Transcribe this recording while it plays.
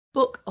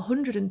Book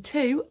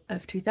 102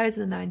 of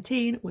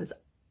 2019 was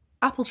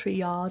Apple Tree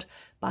Yard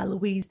by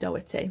Louise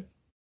Doughty.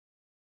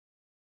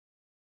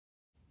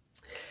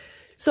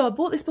 So I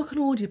bought this book on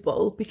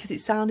Audible because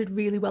it sounded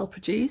really well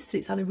produced,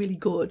 it sounded really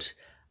good,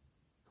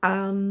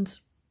 and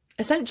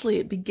essentially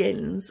it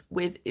begins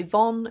with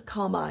Yvonne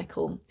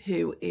Carmichael,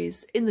 who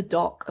is in the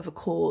dock of a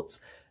court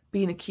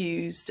being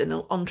accused and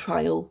on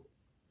trial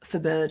for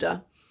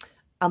murder,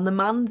 and the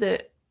man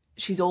that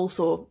she's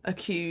also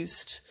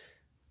accused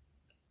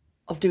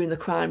of doing the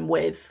crime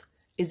with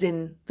is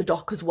in the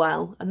dock as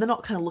well, and they're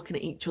not kind of looking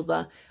at each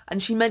other,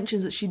 and she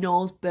mentions that she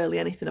knows barely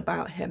anything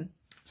about him.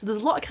 So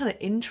there's a lot of kind of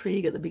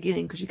intrigue at the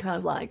beginning, because you're kind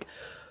of like,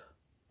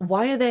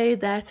 why are they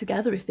there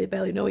together if they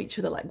barely know each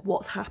other? Like,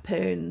 what's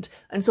happened?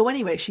 And so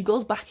anyway, she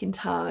goes back in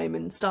time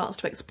and starts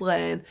to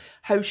explain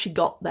how she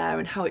got there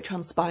and how it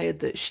transpired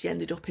that she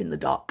ended up in the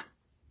dock.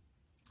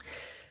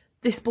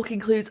 This book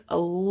includes a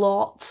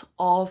lot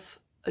of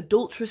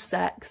adulterous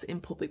sex in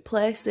public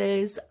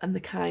places and the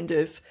kind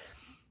of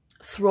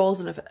throes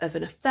of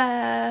an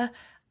affair,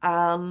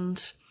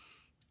 and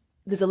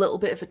there's a little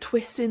bit of a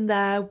twist in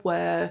there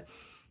where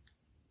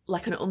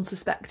like an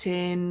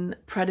unsuspecting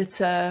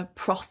predator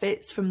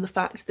profits from the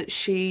fact that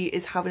she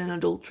is having an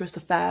adulterous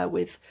affair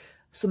with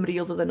somebody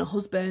other than her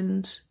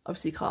husband.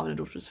 Obviously you can't have an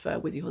adulterous affair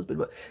with your husband,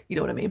 but you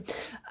know what I mean.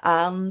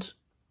 And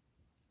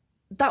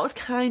that was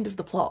kind of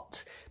the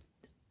plot.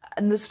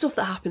 And there's stuff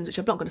that happens which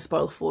I'm not going to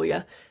spoil for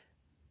you.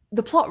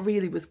 The plot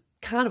really was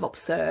kind of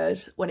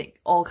absurd when it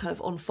all kind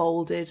of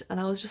unfolded, and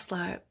I was just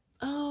like,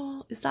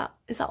 oh, is that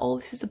all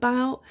this is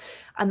about?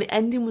 And the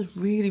ending was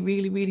really,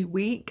 really, really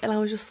weak, and I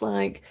was just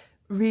like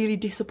really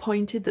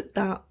disappointed that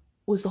that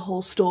was the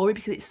whole story,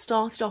 because it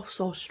started off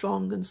so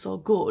strong and so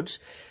good,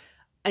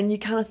 and you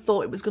kind of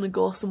thought it was going to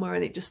go somewhere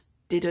and it just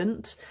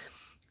didn't.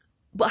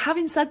 But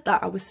having said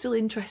that, I was still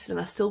interested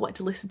and I still wanted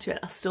to listen to it.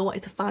 I still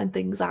wanted to find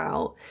things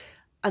out.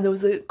 And there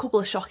was a couple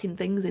of shocking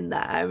things in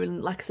there,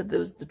 and like I said, there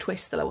was the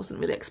twist that I wasn't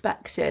really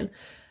expecting.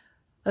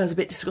 I was a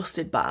bit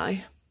disgusted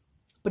by,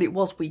 but it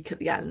was weak at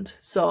the end.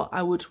 So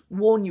I would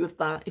warn you of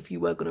that if you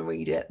were going to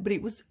read it. But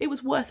it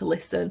was worth a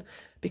listen,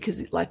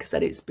 because like I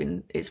said, it's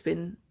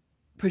been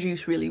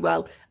produced really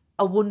well.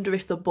 I wonder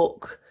if the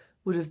book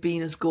would have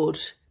been as good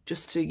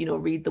just to, you know,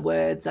 read the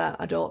words.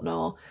 I don't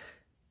know.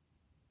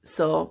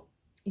 So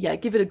yeah,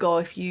 give it a go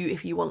if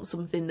you want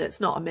something that's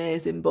not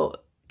amazing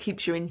but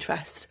keeps your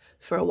interest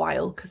for a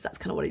while, because that's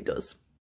kind of what it does.